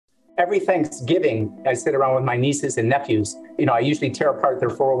every Thanksgiving, I sit around with my nieces and nephews. I usually tear apart their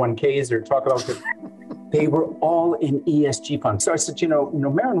 401ks or talk about they were all in ESG funds. So I said,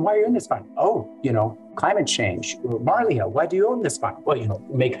 Marilyn, why are you in this fund? Oh, climate change. Marlia, why do you own this fund? Well,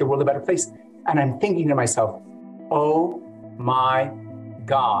 make the world a better place. And I'm thinking to myself, oh my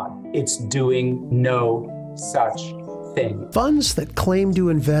God, it's doing no such thing. Funds that claim to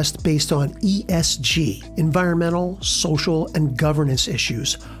invest based on ESG, environmental, social, and governance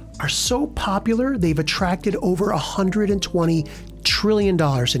issues, are so popular they've attracted over $120 trillion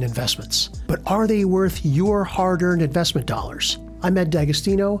in investments. But are they worth your hard-earned investment dollars? I'm Ed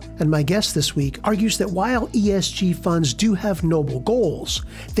D'Agostino, and my guest this week argues that while ESG funds do have noble goals,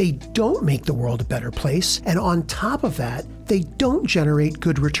 they don't make the world a better place, and on top of that, they don't generate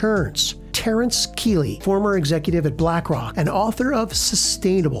good returns. Terrence Keeley, former executive at BlackRock and author of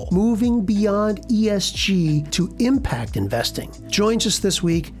Sustainable, Moving Beyond ESG to Impact Investing, joins us this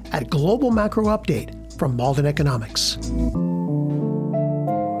week at Global Macro Update from Malden Economics.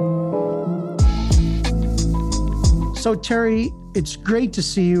 So Terry, it's great to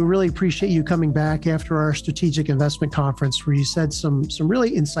see you. Really appreciate you coming back after our strategic investment conference where you said some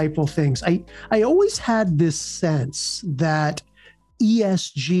really insightful things. I always had this sense that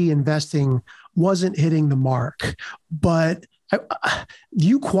ESG investing wasn't hitting the mark, but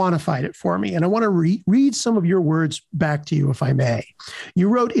you quantified it for me. And I want to read some of your words back to you, if I may. You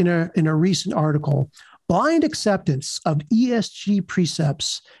wrote in a recent article, blind acceptance of ESG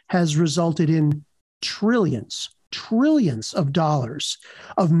precepts has resulted in trillions of dollars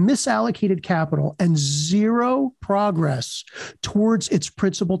of misallocated capital and zero progress towards its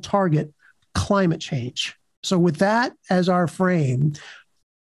principal target, climate change. So with that as our frame,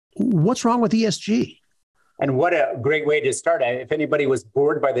 what's wrong with ESG? And what a great way to start. If anybody was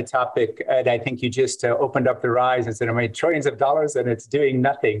bored by the topic, Ed, I think you just opened up their eyes and said, I made trillions of dollars and it's doing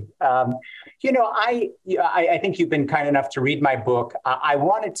nothing. I think you've been kind enough to read my book. I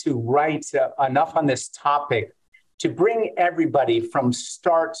wanted to write enough on this topic to bring everybody from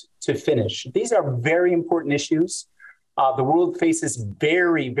start to finish. These are very important issues. The world faces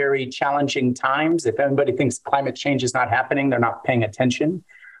very, very challenging times. If anybody thinks climate change is not happening, they're not paying attention.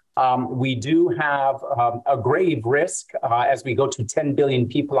 We do have a grave risk as we go to 10 billion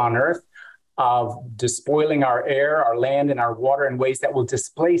people on Earth of despoiling our air, our land, and our water in ways that will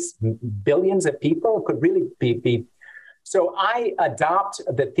displace billions of people. It could really be. So I adopt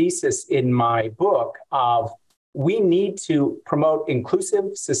the thesis in my book of we need to promote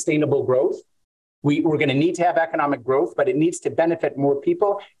inclusive, sustainable growth. We're going to need to have economic growth, but it needs to benefit more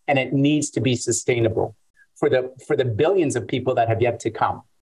people, and it needs to be sustainable for the billions of people that have yet to come.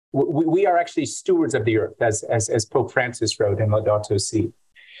 We are actually stewards of the earth, as Pope Francis wrote in Laudato Si.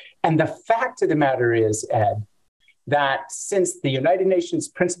 And the fact of the matter is, Ed, that since the United Nations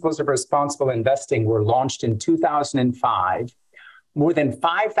Principles of Responsible Investing were launched in 2005, more than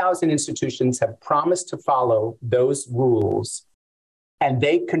 5,000 institutions have promised to follow those rules, and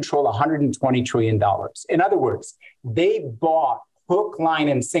they control $120 trillion. In other words, they bought hook, line,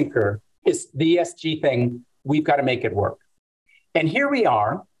 and sinker. It's the ESG thing. We've got to make it work. And here we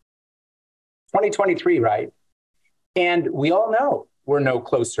are, 2023, right? And we all know we're no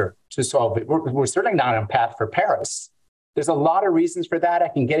closer to solve it. We're certainly not on a path for Paris. There's a lot of reasons for that. I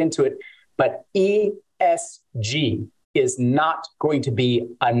can get into it. But ESG is not going to be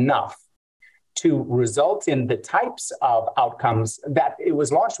enough to result in the types of outcomes that it was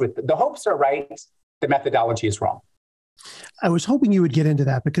launched with. The hopes are right. The methodology is wrong. I was hoping you would get into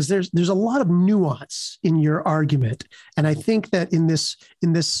that because there's a lot of nuance in your argument. And I think that in this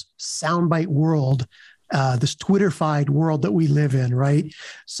soundbite world, this Twitterfied world that we live in, right?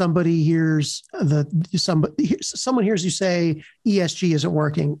 Someone hears you say ESG isn't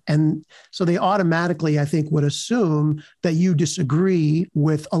working. And so they automatically, I think, would assume that you disagree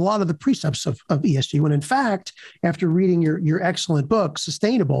with a lot of the precepts of ESG. When in fact, after reading your excellent book,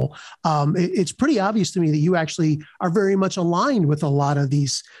 Sustainable, it's pretty obvious to me that you actually are very much aligned with a lot of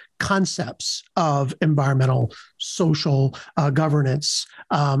these concepts of environmental, social governance.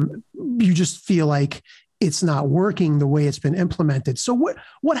 You just feel like it's not working the way it's been implemented. So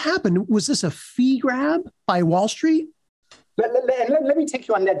what happened? Was this a fee grab by Wall Street? Let me take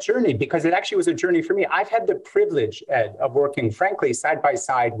you on that journey, because it actually was a journey for me. I've had the privilege, Ed, of working, frankly, side by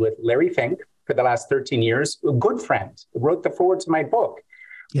side with Larry Fink for the last 13 years, a good friend, wrote the foreword to my book.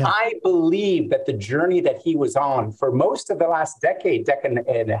 Yeah. I believe that the journey that he was on for most of the last decade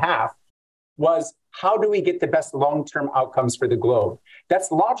and a half was, how do we get the best long-term outcomes for the globe? That's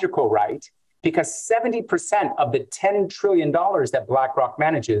logical, right? Because 70% of the $10 trillion that BlackRock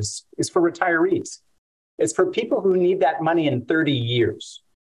manages is for retirees. It's for people who need that money in 30 years.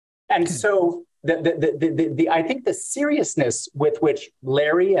 And so I think the seriousness with which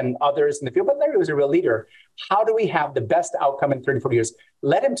Larry and others in the field, but Larry was a real leader, how do we have the best outcome in 30, 40 years,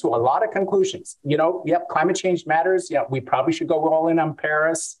 led him to a lot of conclusions. Climate change matters. We probably should go all in on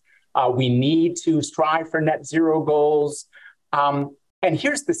Paris. We need to strive for net zero goals. And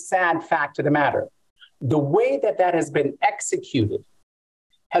here's the sad fact of the matter. The way that has been executed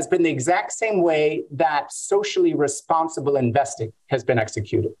has been the exact same way that socially responsible investing has been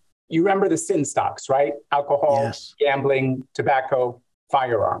executed. You remember the sin stocks, right? Alcohol, yes, gambling, tobacco,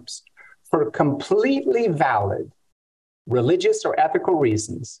 firearms. For completely valid religious or ethical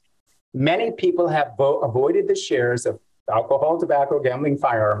reasons, many people have avoided the shares of alcohol, tobacco, gambling,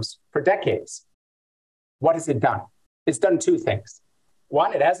 firearms for decades. What has it done? It's done two things.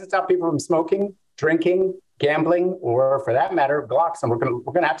 One, it hasn't stopped people from smoking, drinking, gambling, or for that matter, Glocks. And we're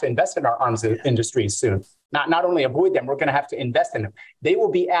going to have to invest in our arms industry soon. Not only avoid them, we're going to have to invest in them. They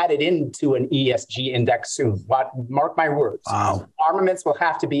will be added into an ESG index soon. Mark my words. Wow. Armaments will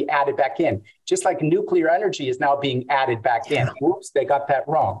have to be added back in, just like nuclear energy is now being added back in. Whoops, they got that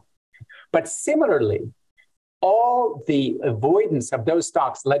wrong. But similarly, all the avoidance of those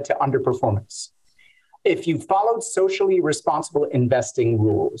stocks led to underperformance. If you followed socially responsible investing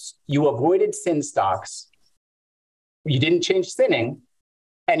rules, you avoided sin stocks, you didn't change sinning,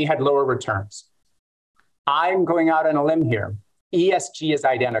 and you had lower returns. I'm going out on a limb here. ESG is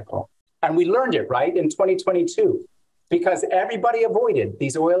identical. And we learned it, right, in 2022, because everybody avoided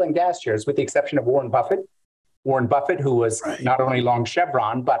these oil and gas shares with the exception of Warren Buffett. Warren Buffett, who was not only long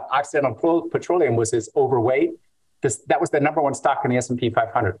Chevron, but Occidental Petroleum was his overweight. That was the number one stock in the S&P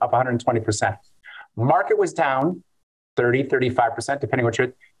 500, up 120%. Market was down 30, 35%, depending on what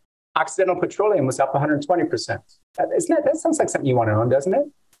you're. Occidental Petroleum was up 120%. That sounds like something you want to own, doesn't it?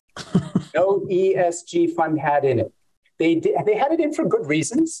 No ESG fund had in it. They had it in for good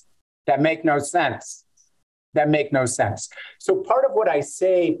reasons that make no sense. So part of what I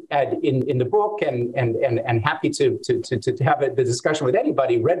say in the book and happy to have the discussion with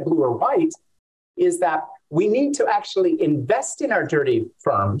anybody, red, blue, or white, is that we need to actually invest in our dirty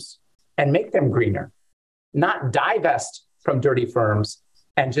firms and make them greener, not divest from dirty firms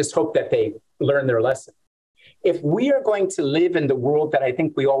and just hope that they learn their lesson. If we are going to live in the world that I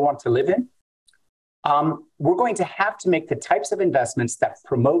think we all want to live in, we're going to have to make the types of investments that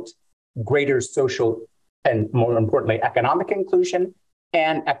promote greater social and, more importantly, economic inclusion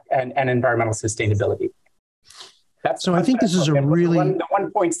and environmental sustainability. I think this is a really... The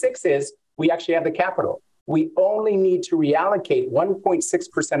 1.6 is we actually have the capital. We only need to reallocate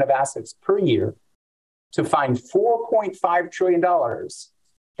 1.6% of assets per year to find $4.5 trillion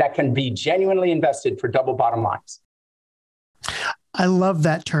that can be genuinely invested for double bottom lines. I love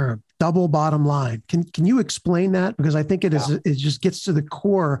that term, double bottom line. Can you explain that? Because I think it just gets to the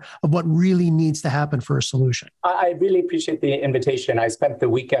core of what really needs to happen for a solution. I really appreciate the invitation. I spent the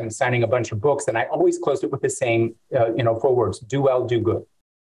weekend signing a bunch of books, and I always closed it with the same, 4 words: do well, do good.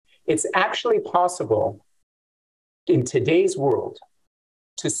 It's actually possible in today's world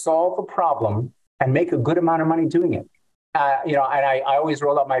to solve a problem and make a good amount of money doing it. And I always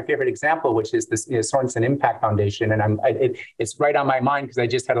roll out my favorite example, which is this Sorensen Impact Foundation. And it's right on my mind because I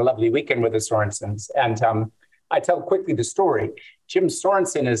just had a lovely weekend with the Sorensens. And I tell quickly the story. Jim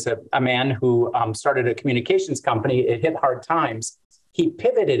Sorensen is a man who started a communications company. It hit hard times. He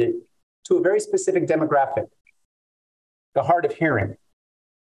pivoted it to a very specific demographic, the hard of hearing.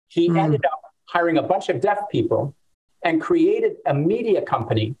 He ended up hiring a bunch of deaf people and created a media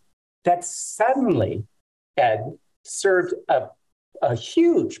company that suddenly, Ed, served a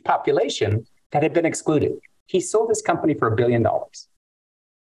huge population that had been excluded. He sold his company for $1 billion.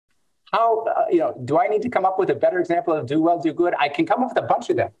 How, do I need to come up with a better example of do well, do good? I can come up with a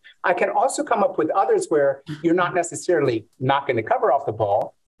bunch of them. I can also come up with others where you're not necessarily knocking the cover off the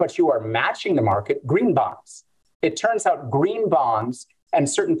ball, but you are matching the market. Green bonds. It turns out green bonds and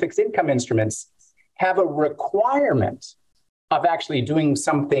certain fixed income instruments have a requirement of actually doing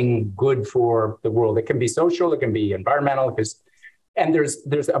something good for the world. It can be social, it can be environmental, and there's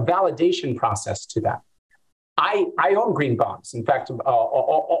a validation process to that. I own green bonds. In fact, one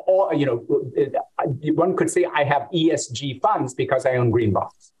could say I have ESG funds because I own green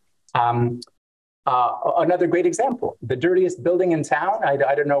bonds. Another great example, the dirtiest building in town. I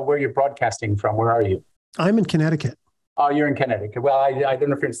don't know where you're broadcasting from. Where are you? I'm in Connecticut. Oh, you're in Connecticut. Well, I don't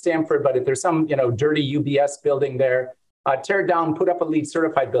know if you're in Stamford, but if there's some, dirty UBS building there, tear it down, put up a LEED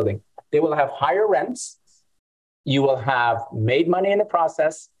certified building. They will have higher rents. You will have made money in the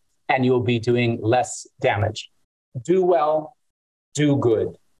process, and you will be doing less damage. Do well, do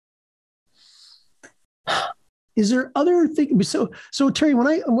good. Is there other things? So Terry,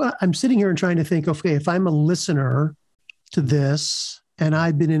 when I'm sitting here and trying to think, okay, if I'm a listener to this and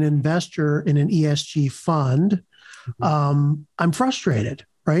I've been an investor in an ESG fund, I'm frustrated,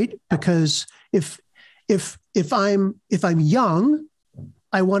 right? Because if I'm young,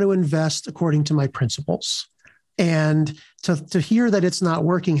 I want to invest according to my principles. And to hear that it's not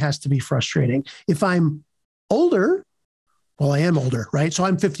working has to be frustrating. If I'm older, well, I am older, right? So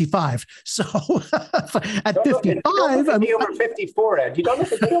I'm 55. So at 55, I'm over 54, Ed. You don't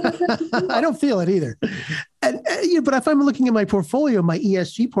look at me over 54. I don't feel it either. But if I'm looking at my portfolio, my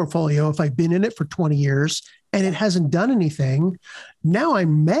ESG portfolio, if I've been in it for 20 years and it hasn't done anything, now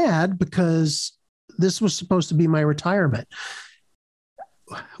I'm mad because this was supposed to be my retirement.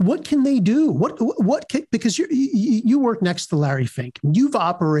 What can they do? Because you work next to Larry Fink. You've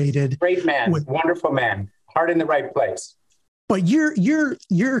operated. Great man, wonderful man, heart in the right place. But your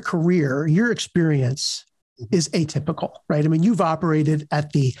career, your experience is atypical, right? I mean, you've operated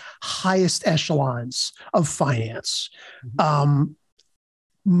at the highest echelons of finance.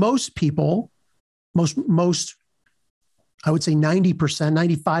 Most people, most, I would say 90%,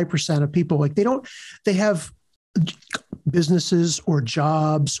 95% of people, they have businesses or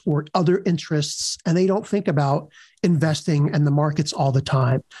jobs or other interests, and they don't think about investing and the markets all the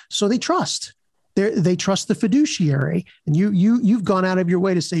time. So they trust. They trust the fiduciary, and you've gone out of your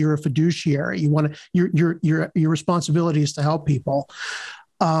way to say you're a fiduciary. You want to your responsibility is to help people.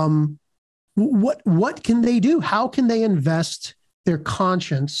 What can they do? How can they invest their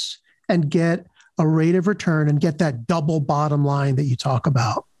conscience and get a rate of return and get that double bottom line that you talk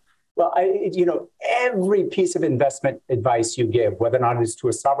about? Well, every piece of investment advice you give, whether or not it's to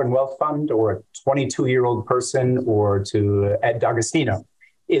a sovereign wealth fund or a 22-year-old person or to Ed D'Agostino,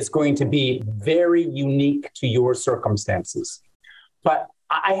 is going to be very unique to your circumstances. But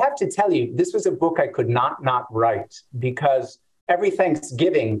I have to tell you, this was a book I could not write, because every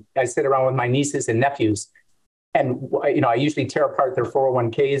Thanksgiving, I sit around with my nieces and nephews, and I usually tear apart their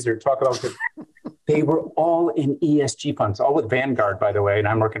 401ks or talk about they were all in ESG funds, all with Vanguard, by the way, and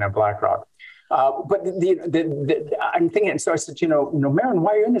I'm working at BlackRock. But I'm thinking, so I said, Marin,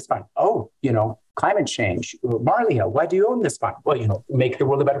 why are you in this fund? Oh, climate change. Marlia, why do you own this fund? Well, make the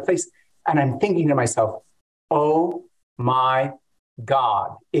world a better place. And I'm thinking to myself, oh my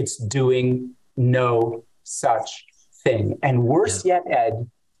God, it's doing no such thing. And worse yet, Ed,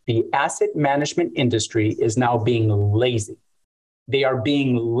 the asset management industry is now being lazy. They are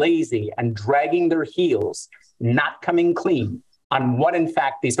being lazy and dragging their heels, not coming clean on what, in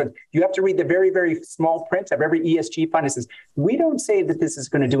fact, these funds. You have to read the very, very small print of every ESG fund. It says, we don't say that this is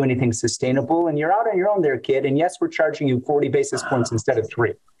going to do anything sustainable, and you're out on your own there, kid. And yes, we're charging you 40 basis points instead of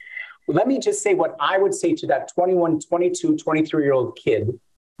 3. Let me just say what I would say to that 21, 22, 23-year-old kid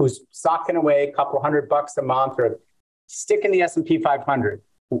who's socking away a couple $100 a month or sticking the S&P 500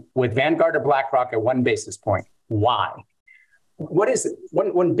 with Vanguard or BlackRock at 1 basis point. Why? What is it?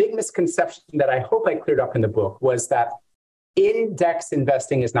 One big misconception that I hope I cleared up in the book was that index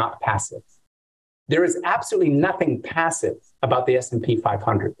investing is not passive. There is absolutely nothing passive about the S&P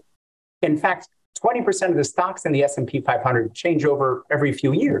 500. In fact, 20% of the stocks in the S&P 500 change over every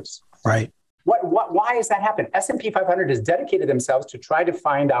few years. Right. Why has that happened? S&P 500 has dedicated themselves to try to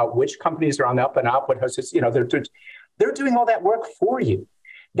find out which companies are on the up and up. They're doing all that work for you.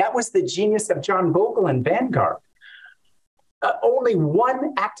 That was the genius of John Bogle and Vanguard. Only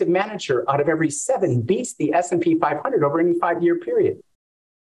one active manager out of every 7 beats the S&P 500 over any 5-year period.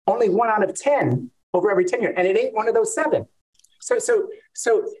 Only 1 out of 10 over every 10 years, and it ain't one of those 7. So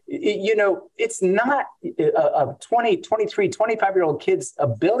it's not a 20, 23, 25-year-old kid's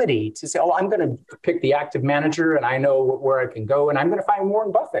ability to say, oh, I'm going to pick the active manager and I know where I can go and I'm going to find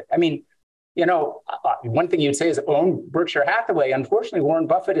Warren Buffett. I mean, one thing you'd say is own Berkshire Hathaway. Unfortunately, Warren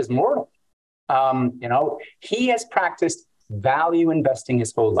Buffett is mortal. He has practiced value investing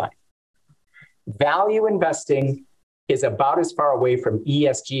his whole life. Value investing is about as far away from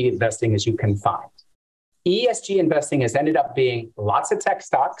ESG investing as you can find. ESG investing has ended up being lots of tech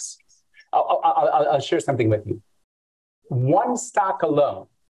stocks. I'll share something with you. One stock alone,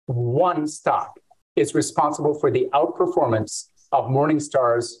 is responsible for the outperformance of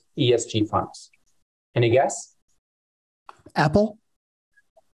Morningstar's ESG funds. Any guess? Apple?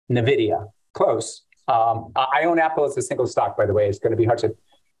 NVIDIA. Close. I own Apple as a single stock, by the way. It's going to be hard to...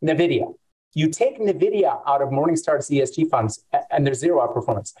 NVIDIA. You take NVIDIA out of Morningstar's ESG funds, and there's zero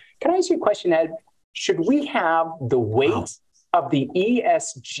outperformance. Can I ask you a question, Ed? Should we have the weight of the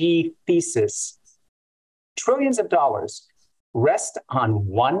ESG thesis, trillions of dollars, rest on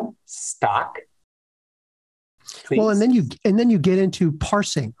one stock? Please? Well, and then you get into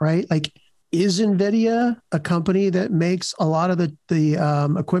parsing, right? Like Is NVIDIA a company that makes a lot of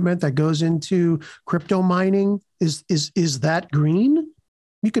the equipment that goes into crypto mining? Is that green?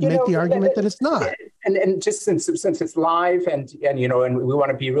 You could make the argument that it's not. And just since it's live and we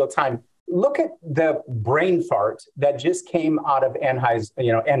want to be real time, look at the brain fart that just came out of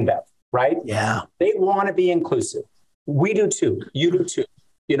NBEV, right? Yeah. They want to be inclusive. We do too. You do too.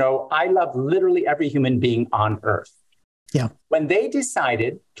 I love literally every human being on earth. Yeah. When they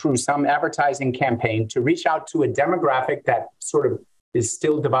decided through some advertising campaign to reach out to a demographic that sort of is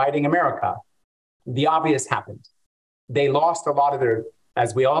still dividing America, the obvious happened. They lost a lot of their,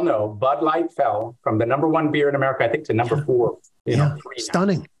 as we all know, Bud Light fell from the number one beer in America, I think, to number four.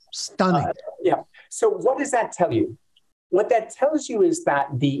 Stunning. Yeah. So what does that tell you? What that tells you is that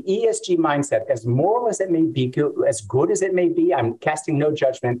the ESG mindset, as moral as it may be, as good as it may be, I'm casting no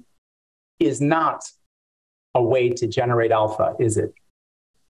judgment, is not a way to generate alpha, is it?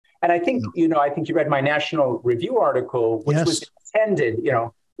 And I think, I think you read my National Review article, which was intended,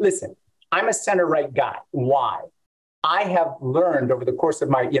 listen, I'm a center right guy. Why? I have learned over the course of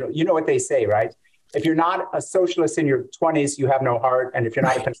my, you know what they say, right? If you're not a socialist in your 20s, you have no heart. And if you're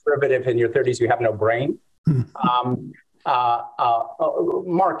not a conservative in your 30s, you have no brain.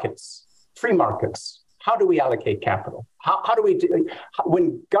 Markets, free markets. How do we allocate capital? How do we do,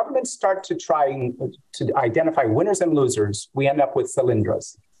 when governments start to try to identify winners and losers, we end up with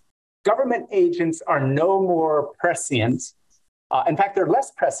cylinders. Government agents are no more prescient. In fact, they're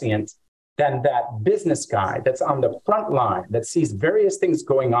less prescient than that business guy that's on the front line that sees various things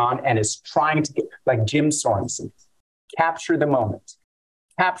going on and is trying to get, like Jim Sorensen, capture the moment.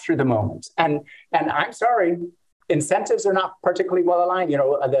 And I'm sorry, incentives are not particularly well aligned.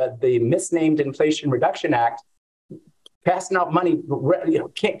 The misnamed Inflation Reduction Act, passing out money,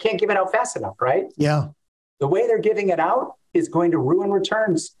 can't give it out fast enough, right? Yeah. The way they're giving it out is going to ruin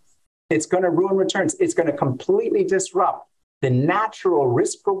returns. It's going to ruin returns. It's going to completely disrupt the natural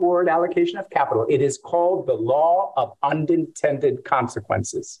risk-reward allocation of capital. It is called the law of unintended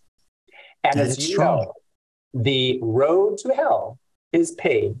consequences. And as you know, the road to hell is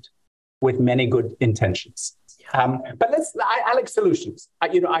paved with many good intentions. But I like solutions.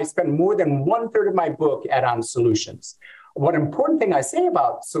 I spend more than 1/3 of my book on solutions. One important thing I say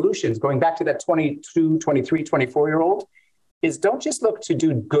about solutions, going back to that 22, 23, 24-year-old, is don't just look to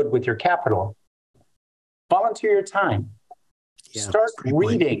do good with your capital. Volunteer your time. Yeah, start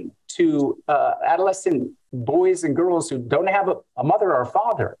reading to adolescent boys and girls who don't have a mother or a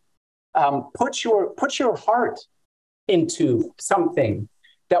father. Put your heart into something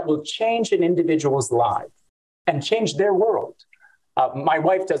that will change an individual's life and change their world. My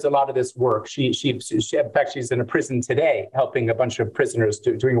wife does a lot of this work. She in fact, she's in a prison today, helping a bunch of prisoners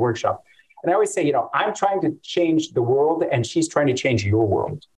doing a workshop. And I always say, I'm trying to change the world, and she's trying to change your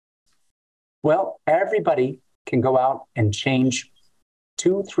world. Well, everybody can go out and change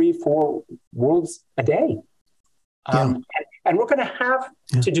 2, 3, 4 worlds a day. And we're going to have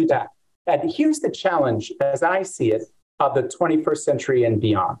to do that. And here's the challenge, as I see it, of the 21st century and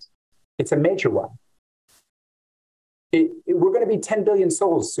beyond. It's a major one. We're going to be 10 billion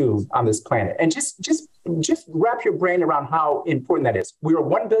souls soon on this planet. And just wrap your brain around how important that is. We were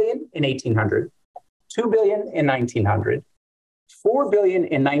 1 billion in 1800, 2 billion in 1900, 4 billion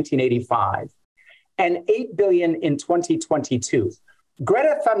in 1985, and 8 billion in 2022.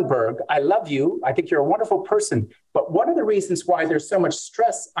 Greta Thunberg, I love you. I think you're a wonderful person. But one of the reasons why there's so much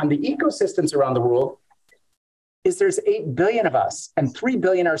stress on the ecosystems around the world is there's 8 billion of us, and 3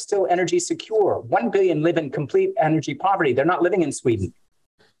 billion are still energy secure. 1 billion live in complete energy poverty. They're not living in Sweden.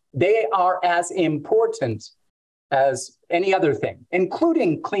 They are as important as any other thing,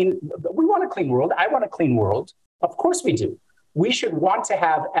 including clean. We want a clean world. I want a clean world. Of course we do. We should want to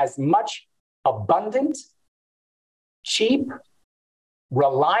have as much abundant, cheap,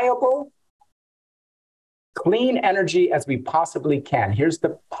 reliable, clean energy as we possibly can. Here's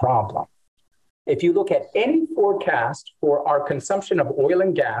the problem. If you look at any forecast for our consumption of oil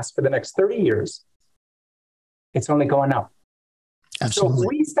and gas for the next 30 years, it's only going up.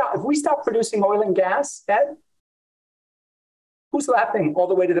 Absolutely. So if we stop producing oil and gas, Ed, who's laughing all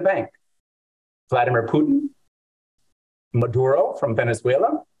the way to the bank? Vladimir Putin, Maduro from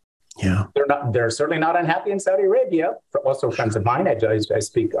Venezuela. Yeah, they're certainly not unhappy in Saudi Arabia. Also friends of mine. I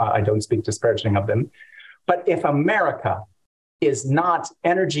don't speak disparaging of them. But if America is not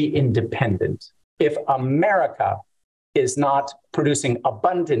energy independent, if America is not producing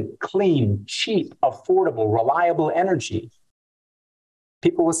abundant, clean, cheap, affordable, reliable energy,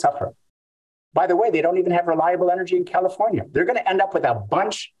 people will suffer. By the way, they don't even have reliable energy in California. They're going to end up with a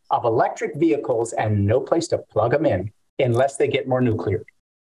bunch of electric vehicles and no place to plug them in unless they get more nuclear.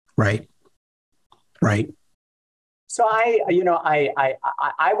 Right. Right. So I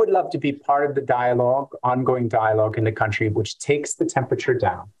would love to be part of the dialogue, ongoing dialogue in the country, which takes the temperature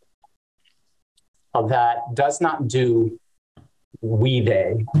down, of that does not do we,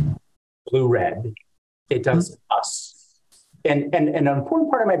 they, blue, red. It does us. And an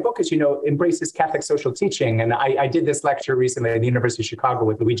important part of my book is, embraces Catholic social teaching. And I did this lecture recently at the University of Chicago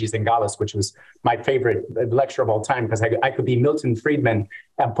with Luigi Zingales, which was my favorite lecture of all time, because I could be Milton Friedman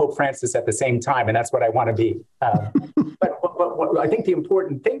and Pope Francis at the same time. And that's what I want to be. But what I think the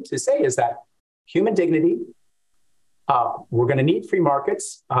important thing to say is that human dignity, we're going to need free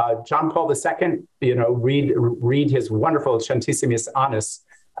markets. John Paul II, read his wonderful Centesimus Annus,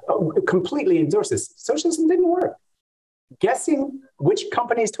 completely endorses. Socialism didn't work. Guessing which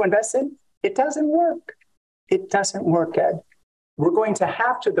companies to invest in, it doesn't work. It doesn't work, Ed. We're going to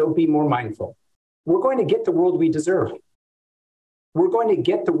have to, though, be more mindful. We're going to get the world we deserve. We're going to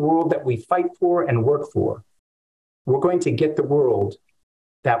get the world that we fight for and work for. We're going to get the world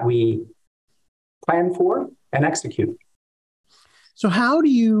that we plan for and execute. So how do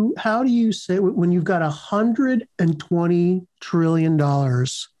you say, when you've got $120 trillion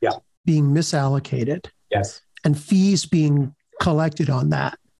being misallocated? Yes. And fees being collected on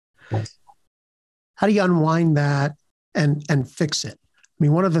that. Yes. How do you unwind that and fix it? I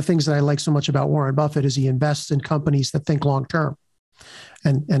mean, one of the things that I like so much about Warren Buffett is he invests in companies that think long term.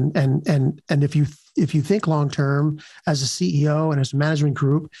 And if you think long term as a CEO and as a management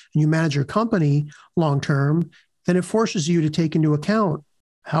group, and you manage your company long term, then it forces you to take into account,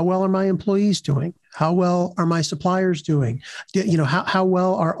 how well are my employees doing? How well are my suppliers doing? How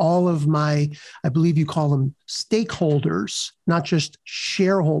well are all of my, I believe you call them stakeholders, not just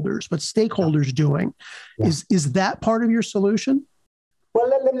shareholders, but stakeholders doing? Yeah. Is that part of your solution? Well,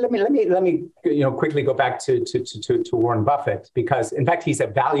 let me quickly go back to Warren Buffett, because in fact he's a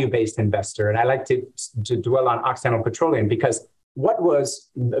value-based investor, and I like to dwell on Occidental Petroleum, because what was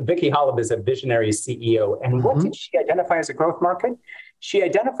Vicki Hollub is a visionary CEO, and what did she identify as a growth market? She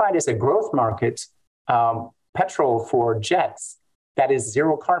identified as a growth market petrol for jets that is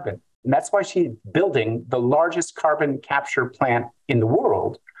zero carbon. And that's why she's building the largest carbon capture plant in the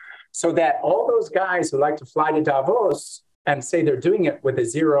world, so that all those guys who like to fly to Davos and say they're doing it with a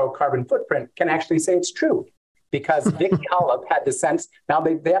zero carbon footprint can actually say it's true. Because Vicki Hollub had the sense, now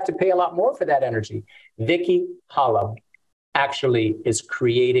they have to pay a lot more for that energy. Vicki Hollub actually is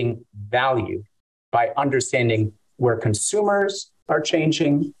creating value by understanding where consumers are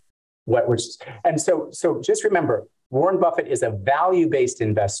changing, so just remember, Warren Buffett is a value-based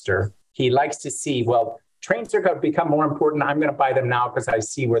investor. He likes to see, well, trains are going to become more important. I'm going to buy them now because I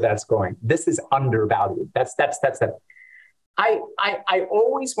see where that's going. This is undervalued. That's it. I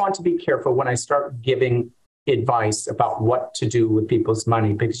always want to be careful when I start giving advice about what to do with people's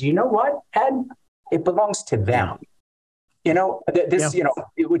money, because you know what, Ed? It belongs to them. This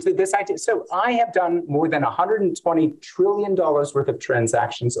idea. So I have done more than $120 trillion worth of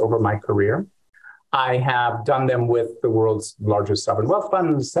transactions over my career. I have done them with the world's largest sovereign wealth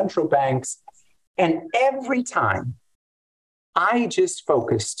funds, central banks. And every time I just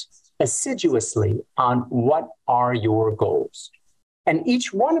focused assiduously on what are your goals. And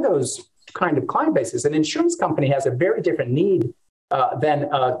each one of those kind of client bases, an insurance company has a very different need than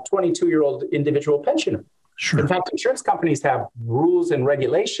a 22-year-old individual pensioner. Sure. In fact, insurance companies have rules and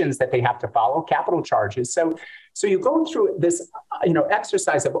regulations that they have to follow, capital charges. So you go through this,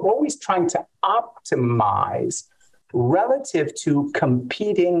 exercise of always trying to optimize relative to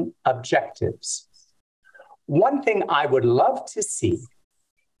competing objectives. One thing I would love to see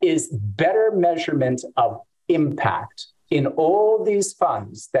is better measurement of impact in all these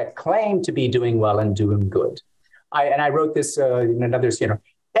funds that claim to be doing well and doing good. I wrote this in another,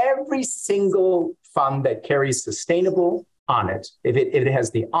 every single fund that carries sustainable on it, if it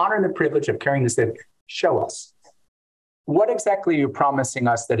has the honor and the privilege of carrying this, show us. What exactly are you promising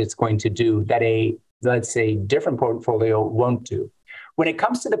us that it's going to do that let's say, different portfolio won't do? When it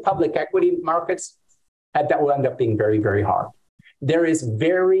comes to the public equity markets, that will end up being very, very hard. There is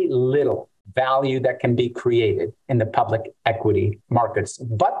very little value that can be created in the public equity markets,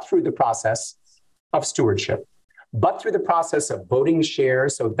 but through the process of stewardship, but through the process of voting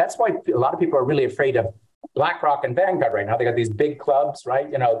shares. So that's why a lot of people are really afraid of BlackRock and Vanguard right now. They got these big clubs, right?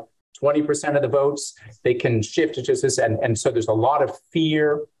 20% of the votes, they can shift to just this. And so there's a lot of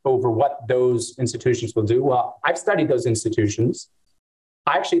fear over what those institutions will do. Well, I've studied those institutions.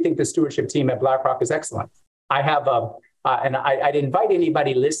 I actually think the stewardship team at BlackRock is excellent. I have and I'd invite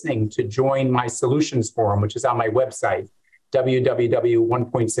anybody listening to join my solutions forum, which is on my website,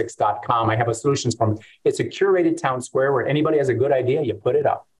 www.1.6.com. I have a solutions forum. It's a curated town square where anybody has a good idea, you put it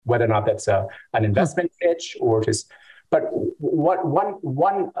up. whether or not that's an investment pitch or just. But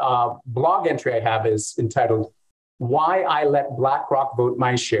one blog entry I have is entitled "Why I Let BlackRock Vote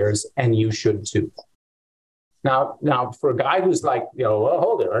My Shares and You Should Too." Now, for a guy who's like, well,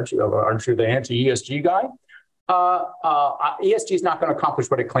 hold it, aren't you the anti-ESG guy? ESG is not going to accomplish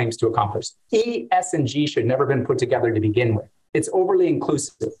what it claims to accomplish. E, S, and G should never have been put together to begin with. It's overly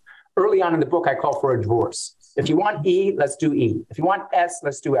inclusive. Early on in the book, I call for a divorce. If you want E, let's do E. If you want S,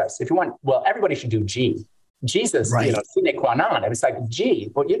 let's do S. If you want, well, everybody should do G. Jesus, sine qua non. It's like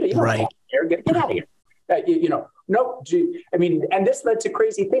G. Well, you don't care. Get out of here. No, I mean, and this led to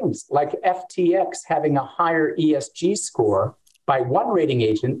crazy things like FTX having a higher ESG score by one rating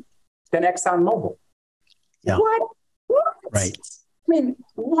agent than ExxonMobil. Yeah. What? Right. I mean,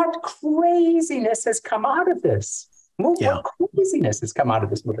 what craziness has come out of this? What craziness has come out of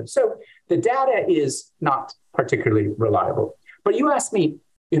this movement? So the data is not particularly reliable. But you asked me,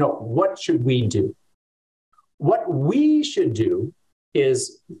 what should we do? What we should do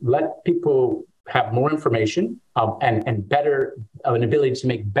is let people have more information and better an ability to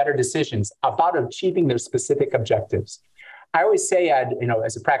make better decisions about achieving their specific objectives. I always say,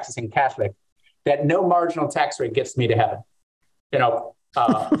 as a practicing Catholic, that no marginal tax rate gets me to heaven.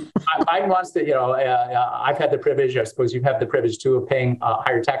 Biden wants to, I've had the privilege, I suppose you have the privilege too, of paying a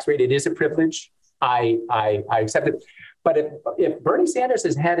higher tax rate. It is a privilege. I accept it. But if Bernie Sanders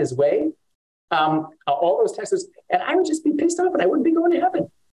has had his way, all those taxes, and I would just be pissed off and I wouldn't be going to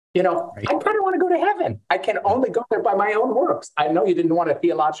heaven. Right. I kind of want to go to heaven. I can only go there by my own works. I know you didn't want a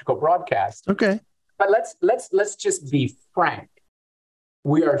theological broadcast. Okay. But let's just be frank.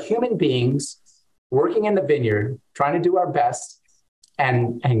 We are human beings working in the vineyard, trying to do our best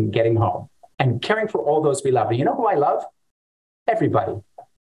and getting home and caring for all those we love. And you know who I love? Everybody.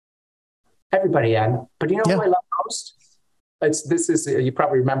 Everybody, Ann. But you know who I love most? You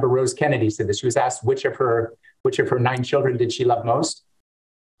probably remember Rose Kennedy said this. She was asked which of her 9 children did she love most?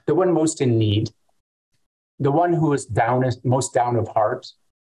 The one most in need, the one who is most down of heart,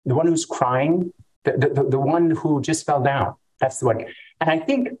 the one who's crying, the one who just fell down. That's the one. And I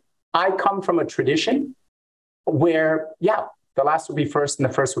think I come from a tradition where, the last will be first and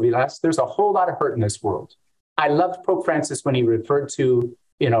the first will be last. There's a whole lot of hurt in this world. I loved Pope Francis when he referred to,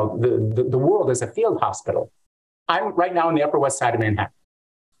 the world as a field hospital. I'm right now on the Upper West Side of Manhattan.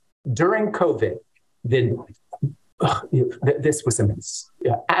 During COVID, this was immense.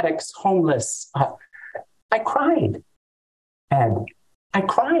 Addicts, homeless. I cried. And I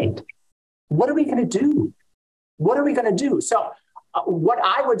cried. What are we going to do? What are we going to do? So what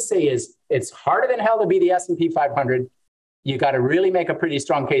I would say is it's harder than hell to be the S&P 500. You got to really make a pretty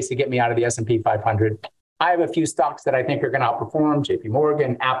strong case to get me out of the S&P 500. I have a few stocks that I think are going to outperform. JP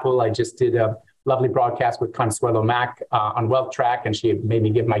Morgan, Apple. I just did a lovely broadcast with Consuelo Mack on Wealth Track, and she made me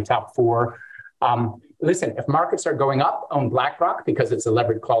give my top 4. Listen, if markets are going up, own BlackRock because it's a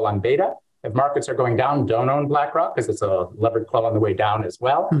levered call on beta. If markets are going down, don't own BlackRock because it's a levered call on the way down as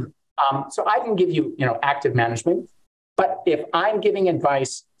well. So I can give you, active management. But if I'm giving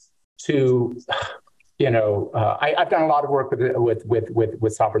advice to, I've done a lot of work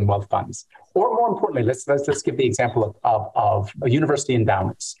with sovereign wealth funds. Or more importantly, let's give the example of university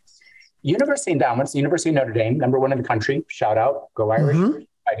endowments. University endowments, University of Notre Dame, #1 in the country. Shout out, go Irish,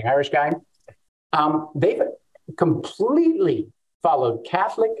 fighting Irish guy. They've completely followed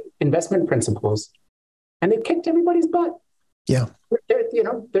Catholic investment principles, and they've kicked everybody's butt. Yeah,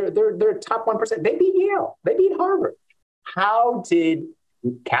 they're top 1%. They beat Yale. They beat Harvard. How did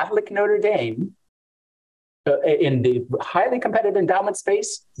Catholic Notre Dame in the highly competitive endowment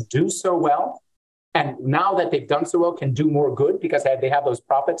space do so well? And now that they've done so well, can do more good because they have those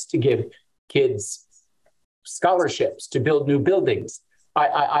profits to give kids scholarships, to build new buildings.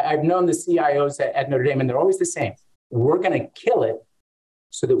 I've known the CIOs at Notre Dame, and they're always the same. We're going to kill it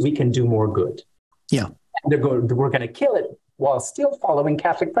so that we can do more good. Yeah. And we're going to kill it while still following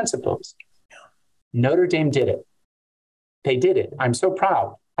Catholic principles. Yeah. Notre Dame did it. They did it. I'm so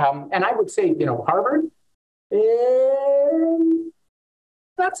proud. And I would say, Harvard,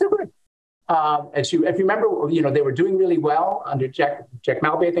 not so good. If you remember, they were doing really well under Jack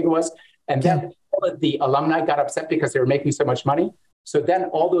Malbay, I think it was. And then all of the alumni got upset because they were making so much money. So then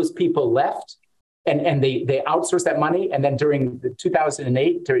all those people left and they outsourced that money. And then during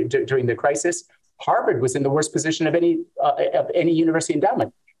 2008, during the crisis, Harvard was in the worst position of any university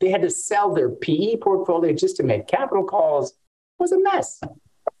endowment. They had to sell their PE portfolio just to make capital calls. It was a mess.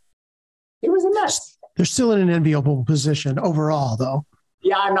 It was a mess. They're still in an enviable position overall, though.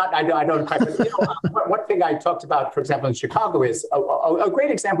 Yeah, I don't quite. But one thing I talked about, for example, in Chicago is a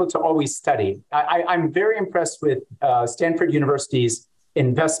great example to always study. I'm very impressed with Stanford University's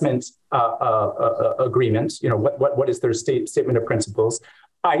investment agreement. What is their statement of principles?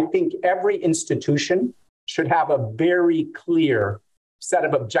 I think every institution should have a very clear set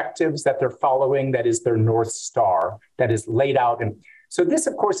of objectives that they're following, that is their North Star, that is laid out. And so this,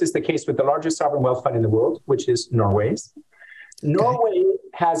 of course, is the case with the largest sovereign wealth fund in the world, which is Norway's. Okay. Norway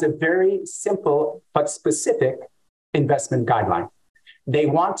has a very simple but specific investment guideline. They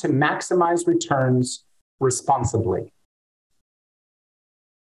want to maximize returns responsibly.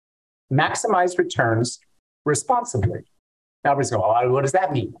 Maximize returns responsibly. Now everybody's going, well, what does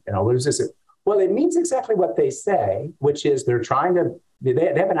that mean? What is this? Well, it means exactly what they say, which is they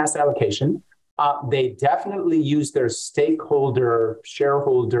have an asset allocation. They definitely use their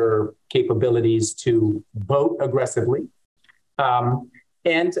shareholder capabilities to vote aggressively.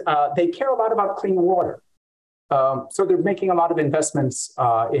 And they care a lot about clean water. So they're making a lot of investments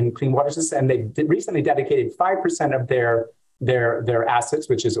in clean water systems, and they recently dedicated 5% of their assets,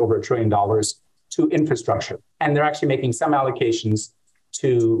 which is over $1 trillion, to infrastructure. And they're actually making some allocations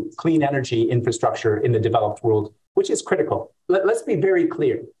to clean energy infrastructure in the developed world, which is critical. Let's be very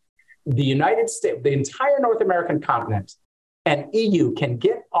clear. The United States, the entire North American continent, and EU can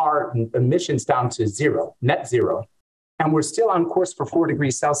get our emissions down to zero, net zero, and we're still on course for 4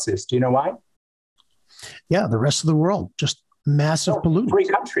 degrees Celsius. Do you know why? Yeah, the rest of the world, just massive pollutants. 3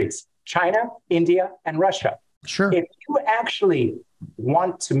 countries, China, India, and Russia. Sure. If you actually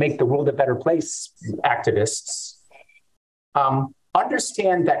want to make the world a better place, activists,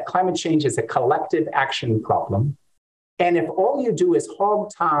 understand that climate change is a collective action problem. And if all you do is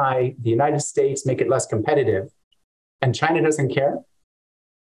hog tie the United States, make it less competitive, and China doesn't care,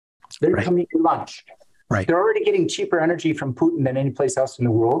 they're coming to lunch. Right. They're already getting cheaper energy from Putin than any place else in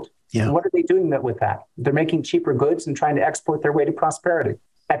the world. Yeah. And what are they doing with that? They're making cheaper goods and trying to export their way to prosperity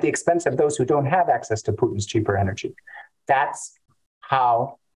at the expense of those who don't have access to Putin's cheaper energy. That's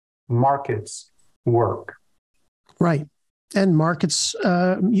how markets work. Right. And markets,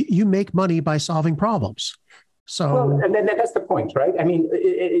 you make money by solving problems. So, well, and then that's the point, right? I mean,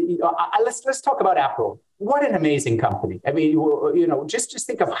 let's talk about Apple. What an amazing company. I mean, just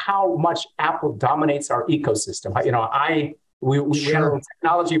think of how much Apple dominates our ecosystem. We had a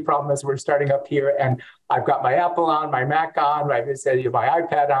technology problem as we're starting up here, and I've got my Apple on, my Mac on, my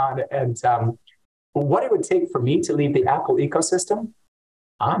iPad on, and what it would take for me to leave the Apple ecosystem,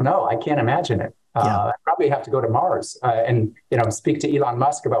 I don't know. I can't imagine it. I probably have to go to Mars and speak to Elon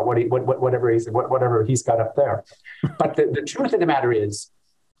Musk about whatever he's got up there. But the truth of the matter is,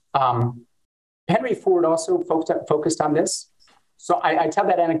 Henry Ford also focused on this. So I tell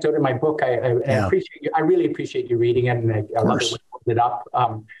that anecdote in my book. I really appreciate you reading it, and I love it when you hold it up.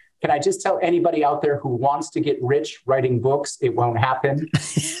 Can I just tell anybody out there who wants to get rich writing books, it won't happen.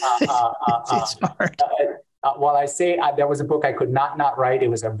 It's hard. While I say there was a book I could not write, it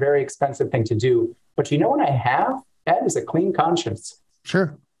was a very expensive thing to do. But you know what I have? Ed, is a clean conscience.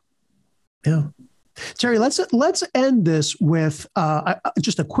 Sure. Yeah. Terry, let's end this with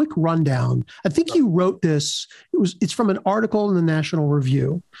just a quick rundown. I think you wrote this. It's from an article in the National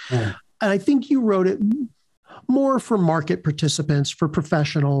Review. And I think you wrote it more for market participants, for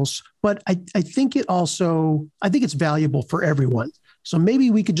professionals, but I think it's valuable for everyone. So maybe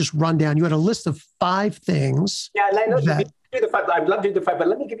we could just run down. You had a list of 5 things. Yeah, I'd love to do the 5, but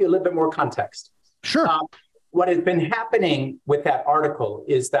let me give you a little bit more context. Sure. What has been happening with that article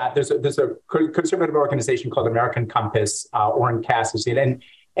is that there's a conservative organization called American Compass, Orrin Cass is in,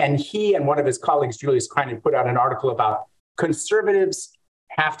 and he and one of his colleagues, Julius Krein, put out an article about conservatives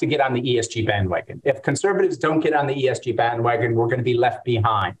have to get on the ESG bandwagon. If conservatives don't get on the ESG bandwagon, we're going to be left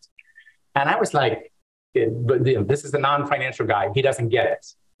behind. And I was like, this is a non-financial guy. He doesn't get it.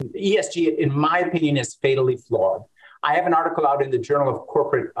 ESG, in my opinion, is fatally flawed. I have an article out in the Journal of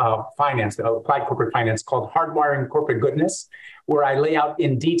Corporate Finance, Applied Corporate Finance, called Hardwiring Corporate Goodness, where I lay out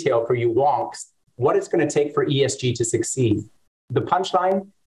in detail for you wonks what it's going to take for ESG to succeed. The punchline,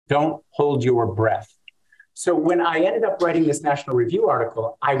 don't hold your breath. So when I ended up writing this National Review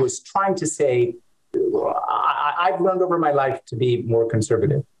article, I was trying to say, I've learned over my life to be more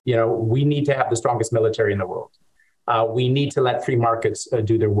conservative. We need to have the strongest military in the world. We need to let free markets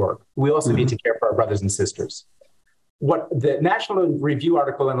do their work. We also need to care for our brothers and sisters. What the National Review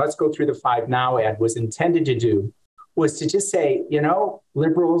article, and let's go through the 5 now, Ed, was intended to do was to just say,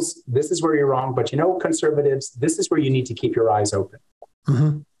 liberals, this is where you're wrong, but conservatives, this is where you need to keep your eyes open.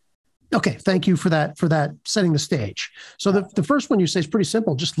 Mm-hmm. Okay, thank you for that setting the stage. So the first one you say is pretty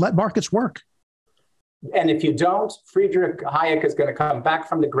simple. Just let markets work. And if you don't, Friedrich Hayek is going to come back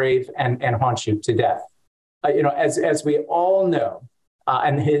from the grave and haunt you to death. As we all know,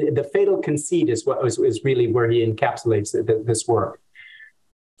 and the fatal conceit is really where he encapsulates this work.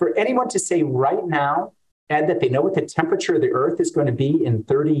 For anyone to say right now, and that they know what the temperature of the earth is going to be in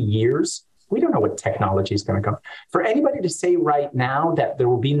 30 years, we don't know what technology is going to come. For anybody to say right now that there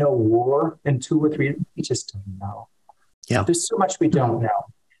will be no war in 2 or 3 years, we just don't know. Yeah. There's so much we don't know.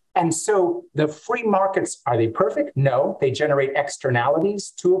 And so the free markets, are they perfect? No, they generate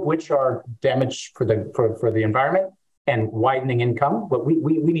externalities, 2 of which are damage for the environment and widening income. But we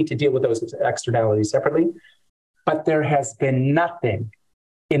need to deal with those externalities separately. But there has been nothing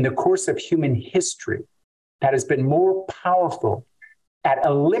in the course of human history that has been more powerful at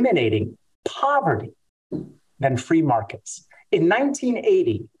eliminating poverty than free markets. In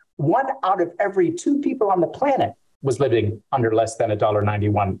 1980, 1 out of every 2 people on the planet was living under less than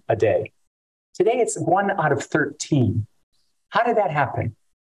 $1.91 a day. Today, it's 1 out of 13. How did that happen?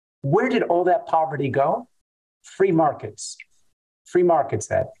 Where did all that poverty go? Free markets. Free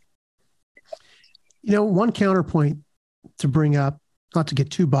markets, Ed. One counterpoint to bring up, not to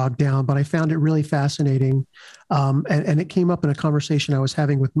get too bogged down, but I found it really fascinating. And it came up in a conversation I was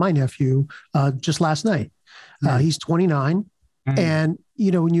having with my nephew just last night. He's 29. And,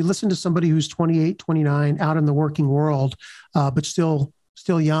 when you listen to somebody who's 28, 29, out in the working world, but still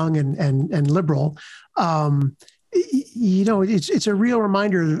young and liberal, it's a real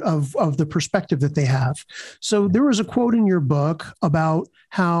reminder of the perspective that they have. So there was a quote in your book about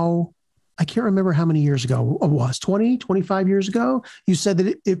how, I can't remember how many years ago it was, 20, 25 years ago. You said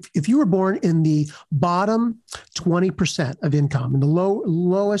that if you were born in the bottom 20% of income, in the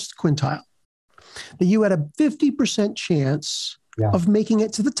lowest quintile, that you had a 50% chance of making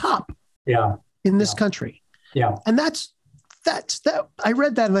it to the top in this country. Yeah. And that's that. I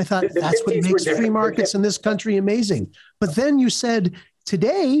read that and I thought, that's what makes free markets in this country amazing. But then you said,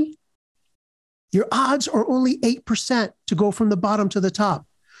 today, your odds are only 8% to go from the bottom to the top.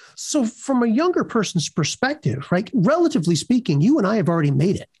 So from a younger person's perspective, right, relatively speaking, you and I have already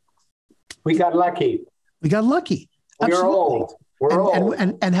made it. We got lucky. We're old. We're old.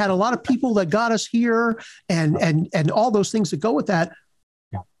 And had a lot of people that got us here and all those things that go with that.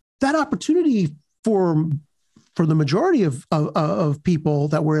 Yeah. That opportunity for the majority of people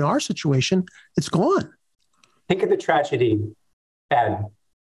that were in our situation, it's gone. Think of the tragedy, Ed,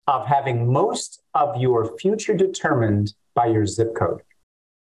 of having most of your future determined by your zip code.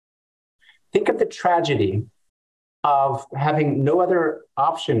 Think of the tragedy of having no other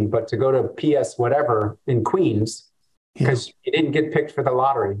option but to go to PS whatever in Queens because you didn't get picked for the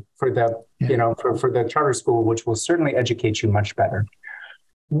lottery, for the for the charter school, which will certainly educate you much better.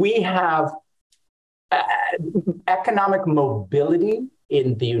 We have economic mobility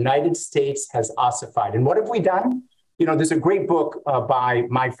in the United States has ossified. And what have we done? There's a great book by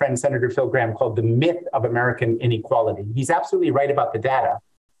my friend, Senator Phil Gramm, called The Myth of American Inequality. He's absolutely right about the data.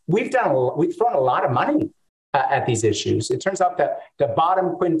 We've thrown a lot of money at these issues. It turns out that the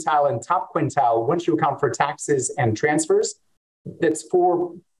bottom quintile and top quintile, once you account for taxes and transfers, that's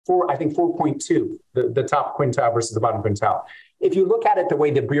 4.2, the top quintile versus the bottom quintile. If you look at it the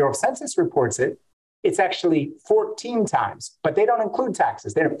way the Bureau of Census reports it, it's actually 14 times, but they don't include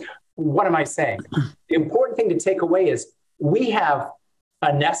taxes. What am I saying? The important thing to take away is we have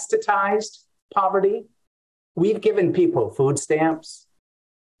anesthetized poverty. We've given people food stamps.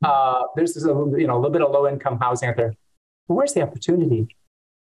 There's a little bit of low-income housing out there. But where's the opportunity?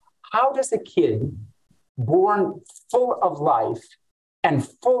 How does a kid born full of life and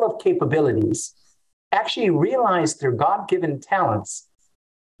full of capabilities actually realize their God-given talents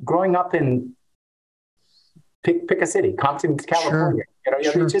growing up in pick a city, Compton, California?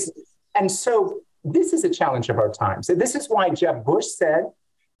 Sure. And so this is a challenge of our times. And this is why Jeb Bush said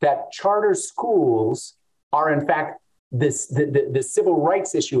that charter schools are, in fact, the civil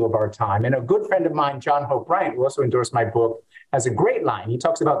rights issue of our time. And a good friend of mine, John Hope Bryant, who also endorsed my book, has a great line. He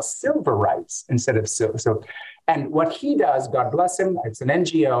talks about silver rights instead of silver. So, and what he does, God bless him, it's an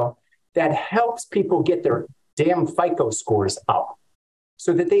NGO that helps people get their damn FICO scores up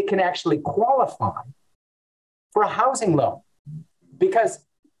so that they can actually qualify for a housing loan. Because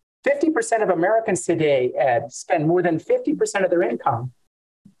 50% of Americans today, Ed, spend more than 50% of their income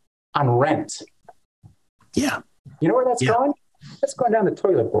on rent. Yeah. You know where that's going? That's going down the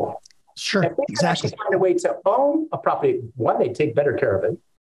toilet bowl. Sure, if they exactly. Actually find a way to own a property, one, they'd take better care of it.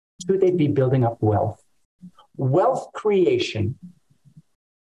 Two, they'd be building up wealth. Wealth creation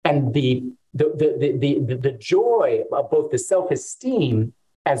and the joy of both the self-esteem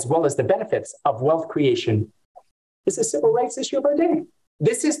as well as the benefits of wealth creation is a civil rights issue of our day.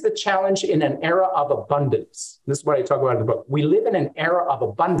 This is the challenge in an era of abundance. This is what I talk about in the book. We live in an era of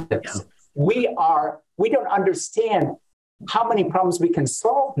abundance. Yeah. We don't understand how many problems we can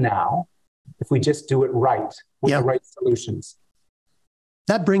solve now if we just do it right with the right solutions.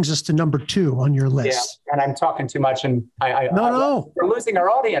 That brings us to number 2 on your list. Yeah, and I'm talking too much, and No. we're losing our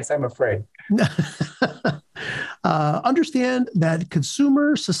audience, I'm afraid. Understand that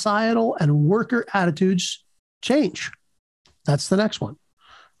consumer, societal, and worker attitudes change. That's the next one.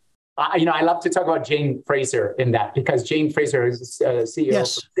 I love to talk about Jane Fraser in that, because Jane Fraser is CEO of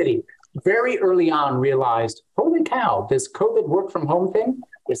Citi. Very early on realized, holy cow, this COVID work from home thing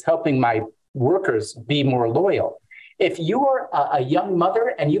is helping my workers be more loyal. If you are a young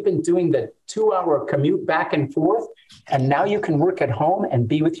mother and you've been doing the 2-hour commute back and forth, and now you can work at home and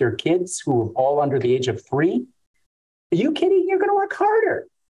be with your kids who are all under the age of 3, are you kidding? You're going to work harder.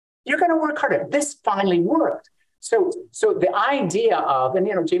 You're going to work harder. This finally worked. So the idea of, and,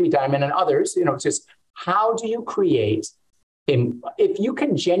 Jamie Dimon and others, just how do you create, if you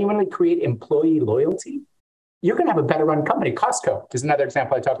can genuinely create employee loyalty, you're going to have a better run company. Costco is another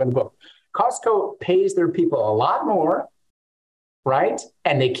example I talk about in the book. Costco pays their people a lot more, right?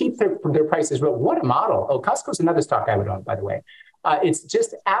 And they keep their prices real. What a model. Oh, Costco's another stock I would own, by the way. It's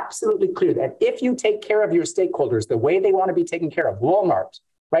just absolutely clear that if you take care of your stakeholders the way they want to be taken care of, Walmart,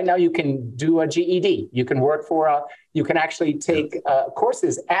 right now you can do a GED. You can work you can actually take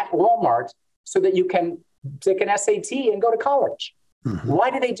courses at Walmart so that you can take an SAT and go to college. Mm-hmm. Why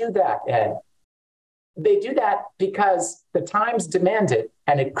do they do that, Ed? They do that because the times demand it,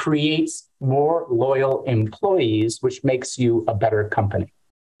 and it creates more loyal employees, which makes you a better company.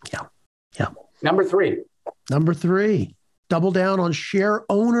 Yeah. Number 3, double down on share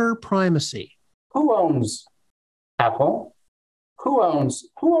owner primacy. Who owns Apple? Who owns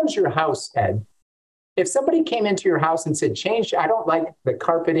your house, Ed? If somebody came into your house and said, I don't like the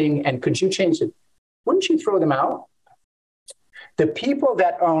carpeting, and could you change it? Wouldn't you throw them out? The people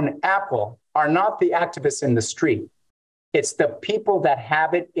that own Apple are not the activists in the street. It's the people that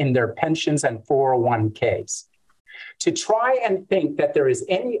have it in their pensions and 401ks. To try and think that there is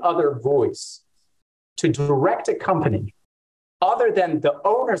any other voice to direct a company other than the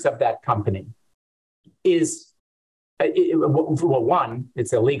owners of that company is, one,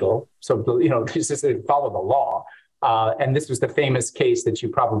 it's illegal. So, just follow the law. And this was the famous case that you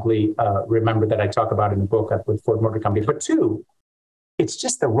probably remember that I talk about in the book with Ford Motor Company. But 2, it's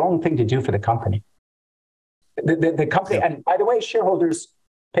just the wrong thing to do for the company. The company, and by the way, shareholders,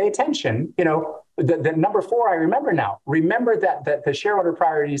 pay attention. The number 4, I remember now. Remember that the shareholder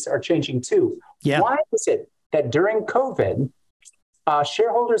priorities are changing too. Yeah. Why is it that during COVID,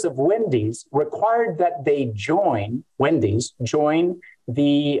 shareholders of Wendy's required that Wendy's join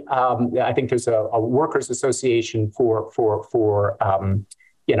the, I think there's a workers association for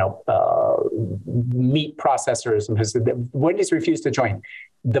meat processors, because Wendy's refused to join.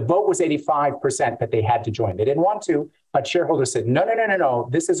 The vote was 85% that they had to join. They didn't want to, but shareholders said, no.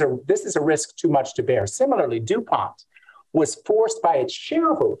 This is a risk too much to bear. Similarly, DuPont was forced by its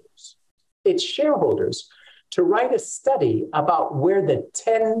shareholders to write a study about where the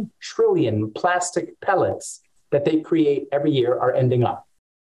 10 trillion plastic pellets that they create every year are ending up.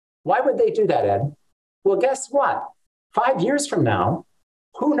 Why would they do that, Ed? Well, guess what? 5 years from now,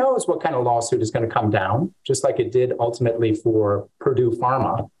 who knows what kind of lawsuit is going to come down, just like it did ultimately for Purdue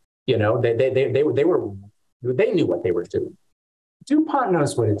Pharma. They knew what they were doing. DuPont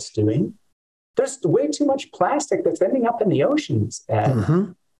knows what it's doing. There's way too much plastic that's ending up in the oceans.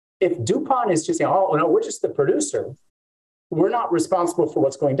 Mm-hmm. If DuPont is just saying, oh, no, we're just the producer, we're not responsible for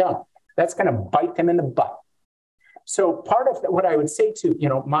what's going down, that's going to bite them in the butt. So part of what I would say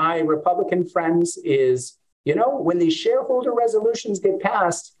to, my Republican friends is, when these shareholder resolutions get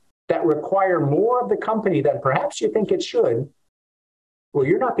passed that require more of the company than perhaps you think it should, well,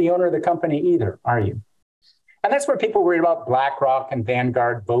 you're not the owner of the company either, are you? And that's where people worry about BlackRock and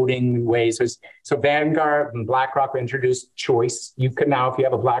Vanguard voting ways. So Vanguard and BlackRock introduced choice. You can now, if you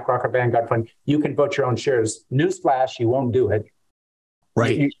have a BlackRock or Vanguard fund, you can vote your own shares. Newsflash, you won't do it.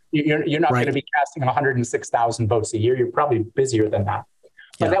 Right. You're not going to be casting 106,000 votes a year. You're probably busier than that.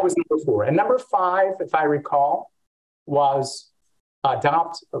 But that was number 4. And number 5, if I recall, was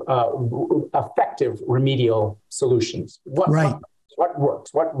adopt effective remedial solutions. What works?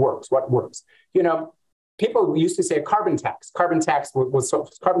 People used to say carbon tax. Carbon tax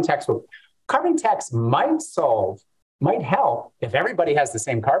might help if everybody has the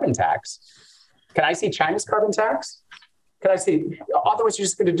same carbon tax. Can I see China's carbon tax? Can I see? Otherwise, you're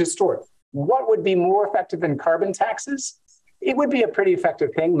just going to distort. What would be more effective than carbon taxes? It would be a pretty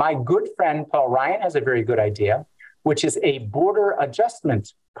effective thing. My good friend Paul Ryan has a very good idea, which is a border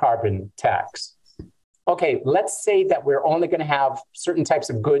adjustment carbon tax. Okay, let's say that we're only going to have certain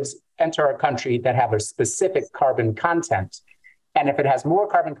types of goods enter our country that have a specific carbon content. And if it has more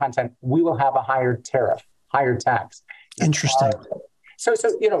carbon content, we will have a higher tariff, higher tax. Interesting.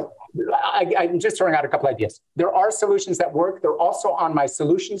 I'm just throwing out a couple ideas. There are solutions that work. They're also on my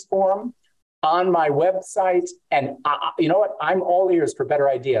solutions forum, on my website. And you know what? I'm all ears for better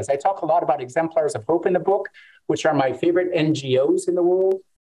ideas. I talk a lot about exemplars of hope in the book, which are my favorite NGOs in the world.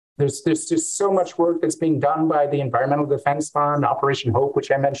 There's just so much work that's being done by the Environmental Defense Fund, Operation Hope,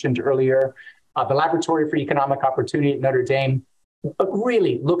 which I mentioned earlier, the Laboratory for Economic Opportunity at Notre Dame.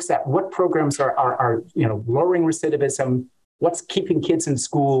 Really looks at what programs are lowering recidivism, what's keeping kids in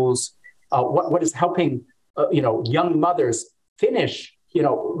schools, what is helping young mothers finish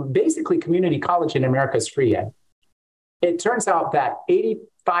basically community college in America is free ed. It turns out that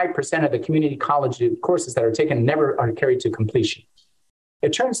 85% of the community college courses that are taken never are carried to completion.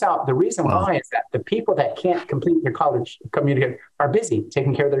 It turns out the reason why is that the people that can't complete their college community are busy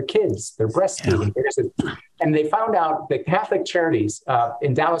taking care of their kids, they're breastfeeding. Yeah. And they found out that Catholic Charities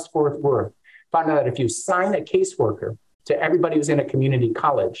in Dallas-Fort Worth found out that if you sign a caseworker to everybody who's in a community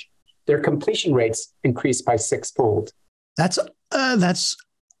college, their completion rates increase by 6-fold. That's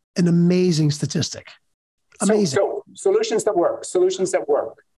an amazing statistic. Amazing. So solutions that work.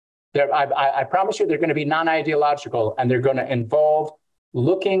 I promise you they're going to be non-ideological, and they're going to involve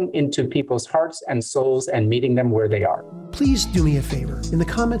looking into people's hearts and souls and meeting them where they are. Please do me a favor. In the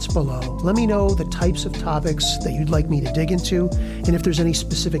comments below, let me know the types of topics that you'd like me to dig into, and if there's any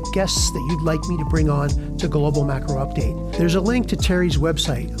specific guests that you'd like me to bring on to Global Macro Update. There's a link to Terry's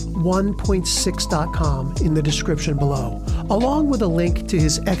website, 1.6.com, in the description below, along with a link to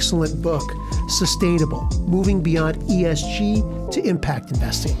his excellent book, Sustainable, Moving Beyond ESG to Impact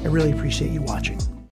Investing. I really appreciate you watching.